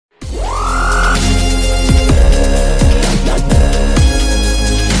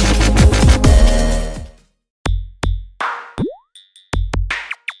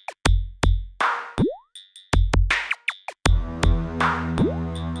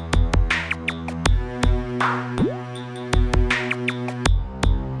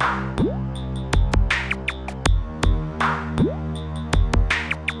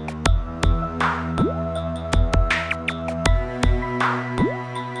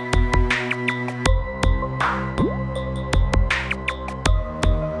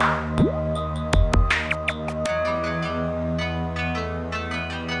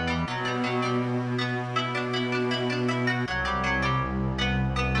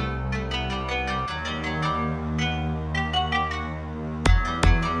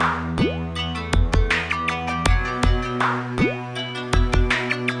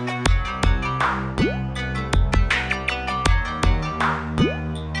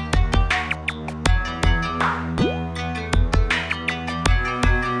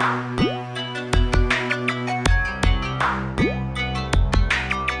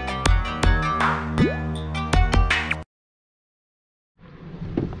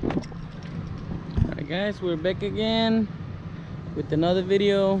Guys, we're back again with another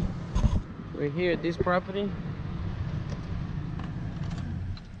video. We're here at this property.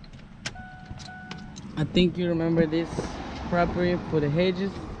 I think you remember this property for the hedges.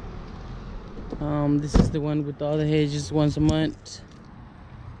 This is the one with all the hedges once a month,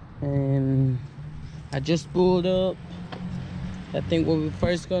 and I just pulled up. I think what we're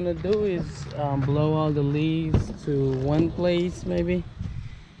first gonna do is blow all the leaves to one place, maybe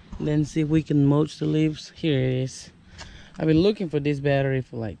then see if we can mulch the leaves. Here it is. I've been looking for this battery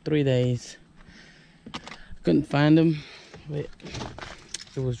for like 3 days. Couldn't find them, but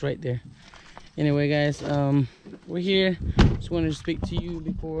it was right there. Anyway guys, we're here. Just wanted to speak to you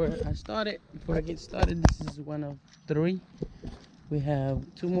before I get started. This is one of 3. We have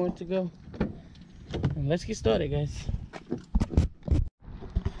 2 more to go, and let's get started, guys.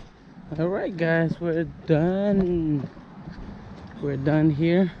 All right guys, we're done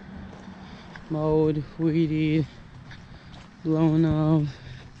here. Mowed, weeded, blown off,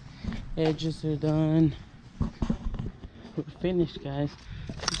 edges are done. We're finished, guys.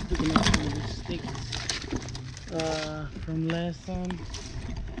 Just picking up some of the sticks from last time.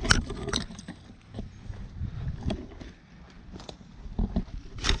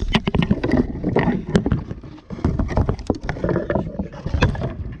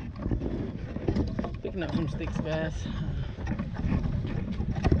 Picking up some sticks, guys.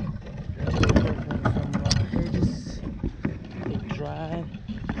 Dried.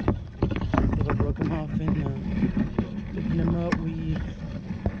 I broke them off and picking them up. We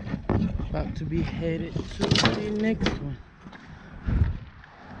about to be headed to the next one.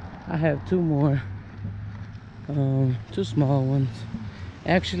 I have 2 more, 2 small ones.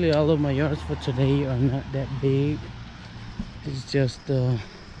 Actually, all of my yards for today are not that big. It's just a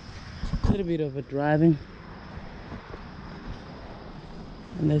little bit of a driving,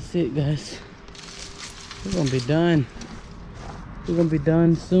 and that's it, guys. We're gonna be done. We're gonna be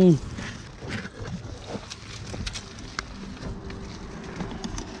done soon.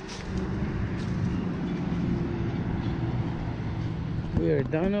 We are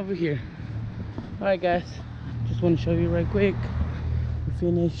done over here. All right guys, just want to show you right quick. We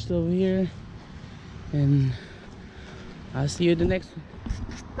finished over here, and I'll see you in the next one.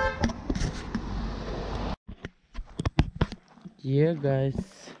 Yeah guys,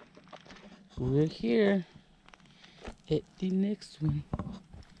 we're here at the next one.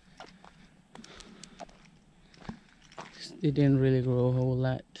 It didn't really grow a whole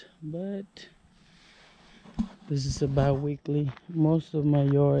lot, but this is a bi-weekly. Most of my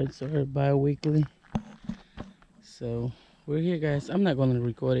yards are bi-weekly, so we're here, guys. I'm not going to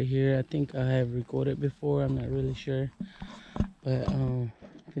record it here. I think I have recorded before, I'm not really sure, but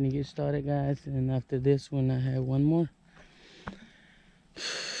gonna get started, guys, and after this one I have one more.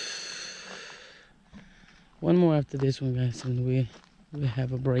 One more after this one, guys, and we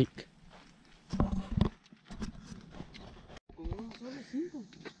have a break.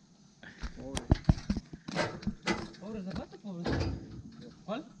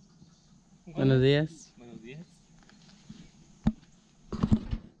 Buenos días. Buenos días.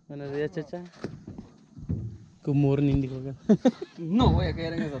 Buenos días, chacha. Good morning, digo acá. No voy a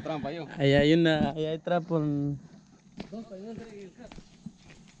caer en esa trampa yo. Allá hay trapo en...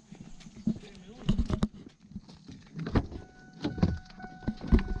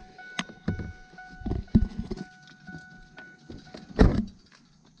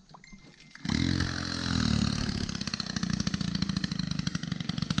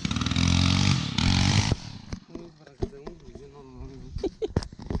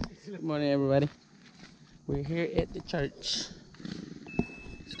 Good morning, everybody. We're here at the church.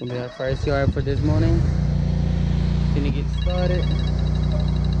 It's gonna be our first yard for this morning. Gonna get started.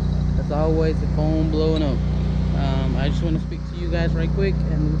 As always, the phone blowing up. I just want to speak to you guys right quick,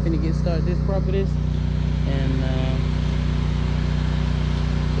 and we're gonna get started this properties. And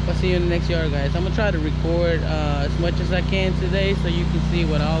I'll see you in the next yard, guys. I'm gonna try to record as much as I can today, so you can see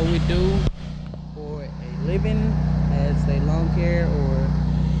what all we do for a living as a lawn care or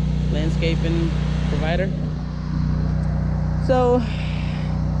landscaping provider. So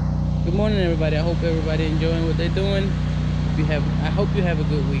good morning, everybody. I hope everybody enjoying what they're doing. I hope you have a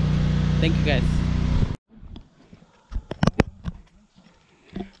good week. Thank you, guys.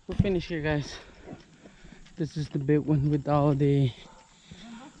 We're finished here, guys. This is the big one with all the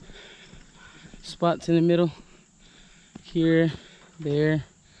spots in the middle. Here, there,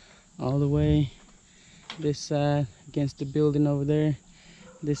 all the way. This side against the building over there.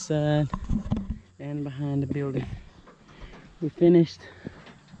 This side and behind the building. We finished,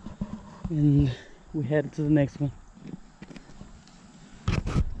 and we headed to the next one.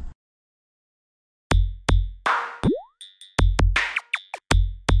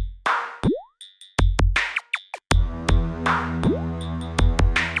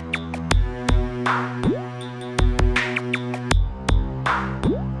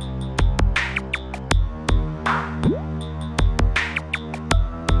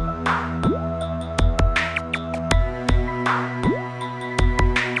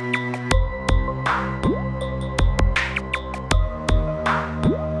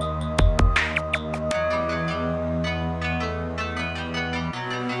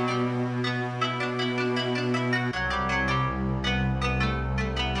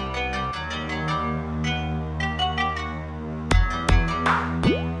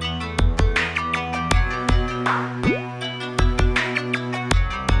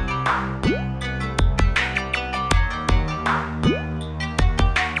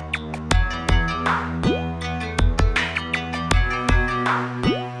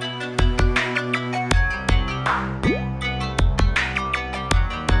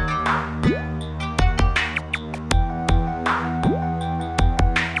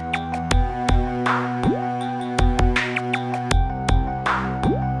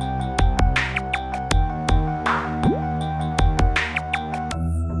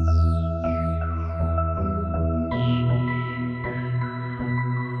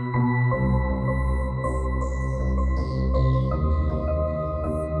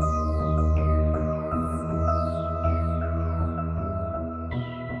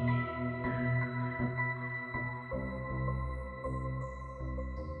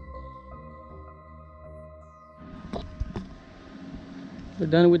 We're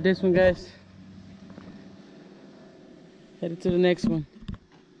done with this one, guys. Headed to the next one.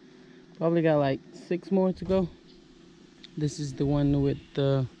 Probably got like 6 more to go. This is the one with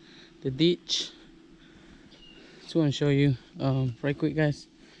the ditch. Just want to show you right quick, guys.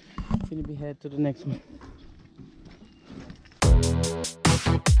 Gonna be head to the next one.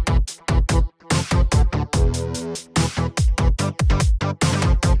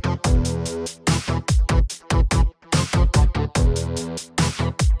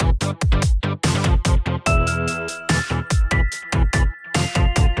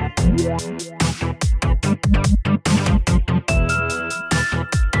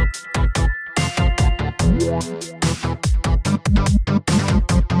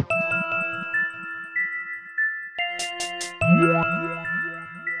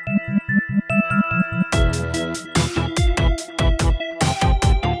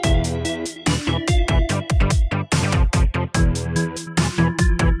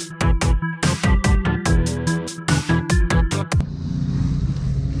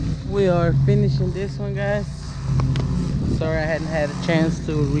 We are finishing this one, guys. Sorry I hadn't had a chance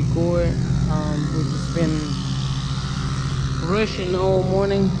to record. We've just been rushing all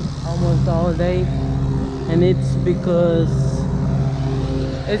morning, almost all day, and it's because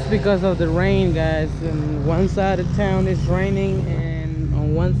of the rain, guys. And one side of town is raining and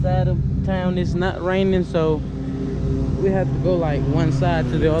on one side of town it's not raining, so we have to go like one side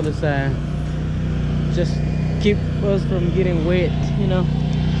to the other side, just keep us from getting wet, you know.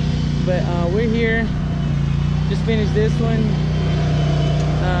 But we're here, just finished this one.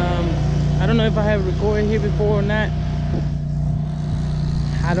 I don't know if I have recorded here before or not.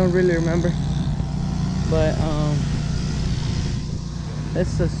 I don't really remember, but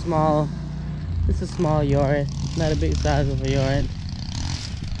it's a small yard, not a big size of a yard.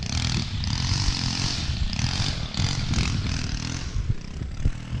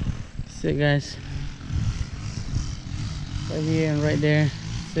 That's it, guys. Right here and right there.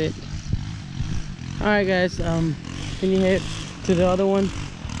 That's it. All right, guys. Can you head to the other one?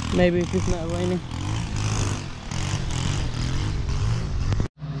 Maybe if it's not raining.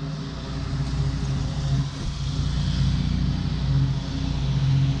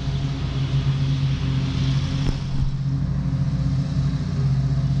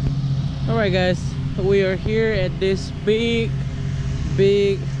 All right, guys. We are here at this big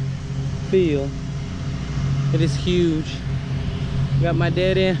field. It is huge. Got my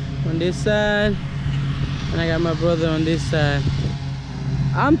daddy on this side and I got my brother on this side.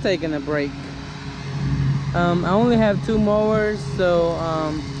 I'm taking a break. I only have 2 mowers, so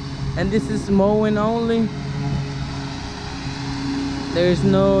and this is mowing only. There's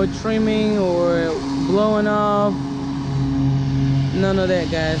no trimming or blowing off, none of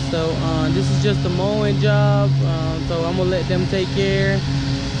that, guys. So this is just a mowing job, so I'm gonna let them take care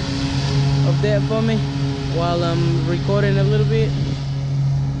of that for me while I'm recording a little bit.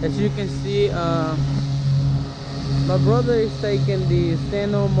 As you can see, my brother is taking the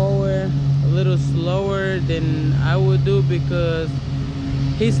stand-on mower a little slower than I would do because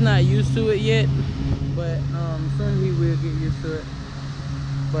he's not used to it yet, but soon he will get used to it.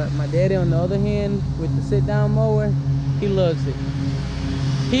 But my daddy, on the other hand, with the sit-down mower, he loves it.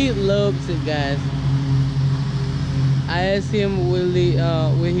 He loves it, guys. I asked him will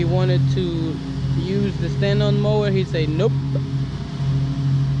he wanted to use the stand-on mower. He said nope.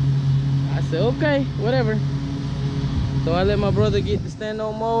 I said okay, whatever. So I let my brother get the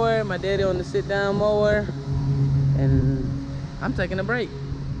stand-on mower, my daddy on the sit-down mower, and I'm taking a break.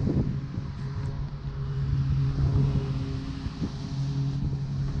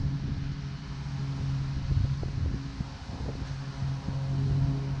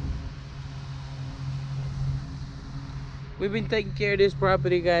 We've been taking care of this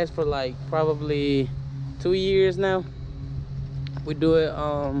property, guys, for like probably 2 years now. We do it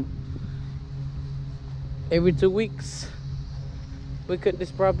every 2 weeks. We cut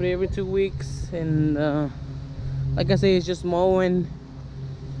this property every 2 weeks, and like I say, it's just mowing.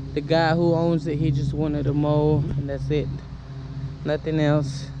 The guy who owns it, he just wanted to mow, and that's it, nothing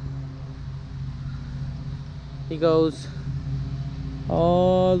else. He goes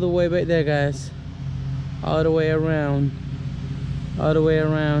all the way back there, guys, all the way around, all the way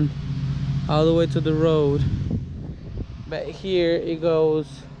around, all the way to the road. Back here it goes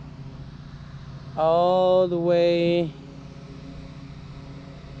all the way,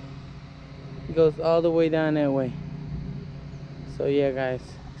 it goes all the way down that way. So yeah, guys,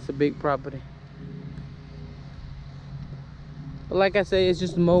 it's a big property. But like I say, it's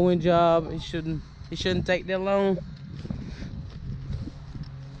just a mowing job. It shouldn't take that long.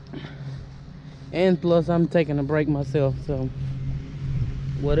 And plus I'm taking a break myself, so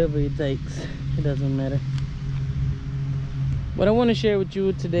whatever it takes, it doesn't matter. What I want to share with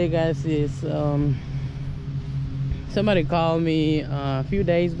you today, guys, is somebody called me a few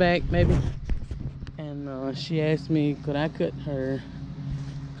days back maybe, and she asked me could I cut her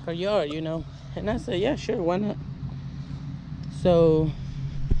yard, you know, and I said yeah, sure, why not. So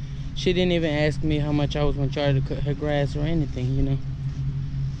she didn't even ask me how much I was gonna charge to cut her grass or anything, you know.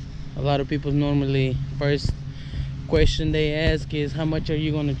 A lot of people normally first question they ask is how much are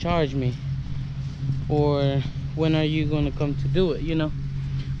you gonna charge me, or when are you gonna come to do it, you know.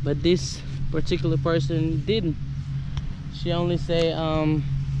 But this particular person didn't. She only say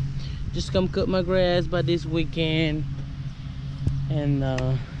just come cut my grass by this weekend. And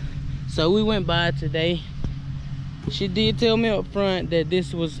so we went by today. She did tell me up front that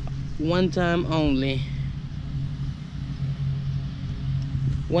this was one time only.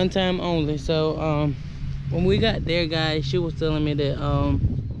 One time only. So when we got there, guys, she was telling me that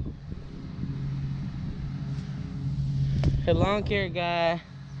her lawn care guy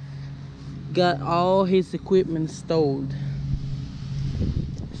got all his equipment stole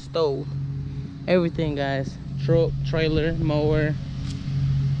everything, guys. Truck, trailer, mower,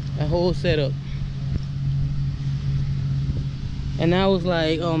 a whole setup. And I was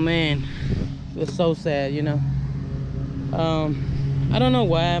like, oh man, it's so sad, you know. I don't know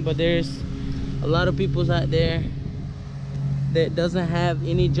why, but there's a lot of people out there that doesn't have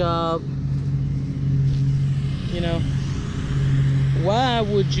any job, you know. Why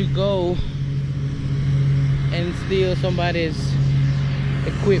would you go and steal somebody's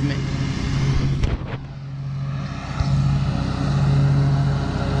equipment?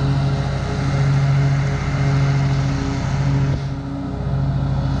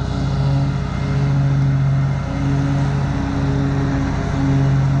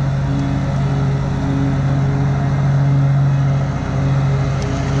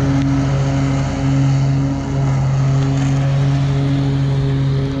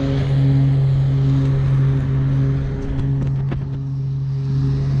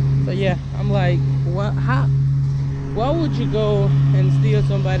 Yeah, I'm like, why would you go and steal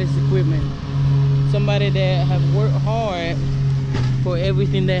somebody's equipment? Somebody that have worked hard for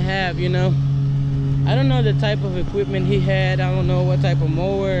everything they have, you know. I don't know the type of equipment he had. I don't know what type of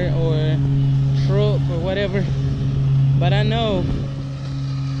mower or truck or whatever, but I know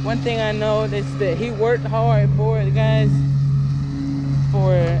one thing. I know is that he worked hard for it, guys,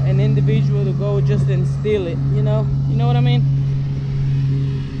 for an individual to go just and steal it, you know what I mean.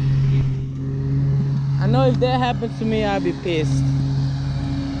 I know if that happens to me, I'll be pissed.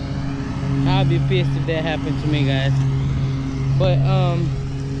 I'll be pissed if that happened to me, guys. But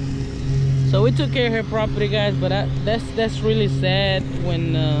so we took care of her property, guys. But that's really sad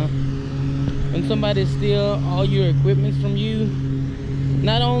when somebody steal all your equipment from you.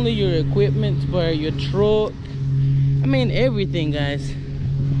 Not only your equipment, but your truck. I mean everything, guys.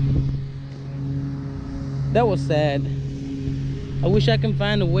 That was sad. I wish I can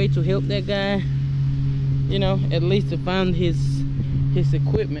find a way to help that guy, you know, at least to find his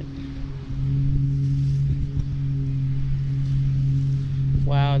equipment.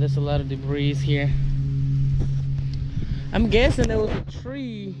 Wow, there's a lot of debris here. I'm guessing there was a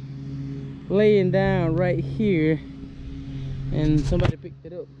tree laying down right here and somebody picked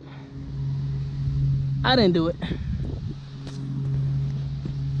it up. I didn't do it.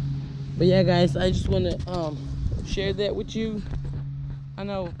 But yeah, guys, I just want to share that with you. I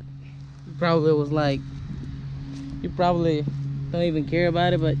know you probably was like, you probably don't even care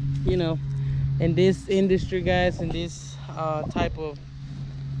about it, but you know, in this industry, guys, in this type of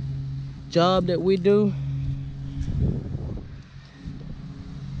job that we do,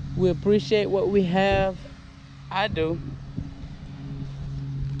 we appreciate what we have. I do.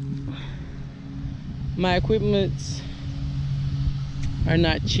 My equipments are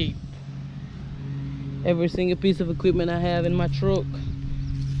not cheap. Every single piece of equipment I have in my truck,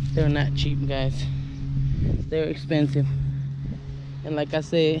 they're not cheap, guys. They're expensive. And like I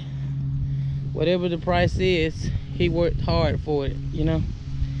said, whatever the price is, he worked hard for it, you know.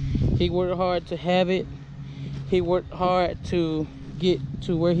 He worked hard to have it. He worked hard to get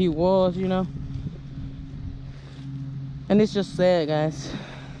to where he was, you know. And it's just sad, guys.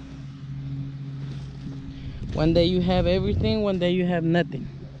 One day you have everything, one day you have nothing.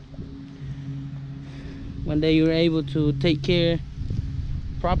 One day you're able to take care of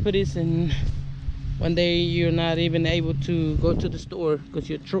properties, and one day you're not even able to go to the store because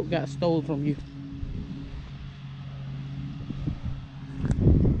your truck got stolen from you.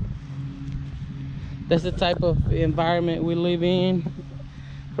 That's the type of environment we live in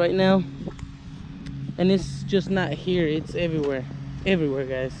right now. And it's just not here, it's everywhere. everywhere,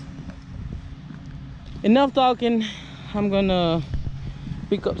 guys. Enough talking. I'm gonna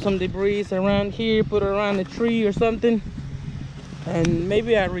pick up some debris around here, put it around the tree or something, and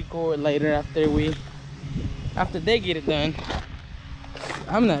maybe I'll record later after they get it done.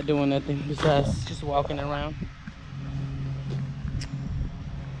 I'm not doing nothing besides just walking around.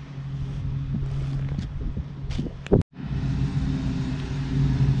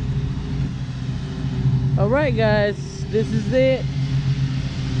 All right, guys, this is it.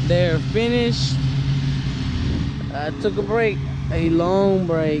 They're finished. I took a break, a long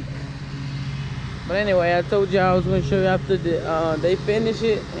break, but anyway, I told you I was going to show you after they finish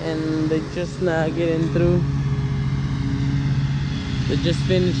it, and they just not getting through. They're just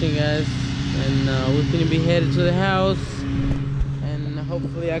finishing, guys, and we're gonna be headed to the house, and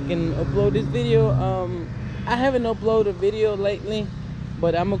hopefully I can upload this video. I haven't uploaded a video lately,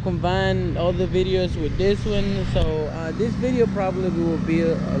 but I'm gonna combine all the videos with this one, so this video probably will be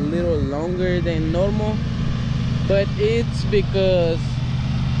a little longer than normal, but it's because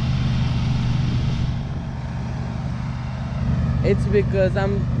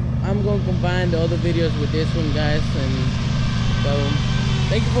I'm gonna combine the other videos with this one, guys. And so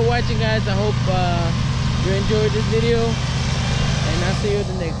thank you for watching, guys. I hope you enjoyed this video, and I'll see you in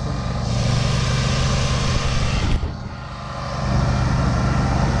the next one.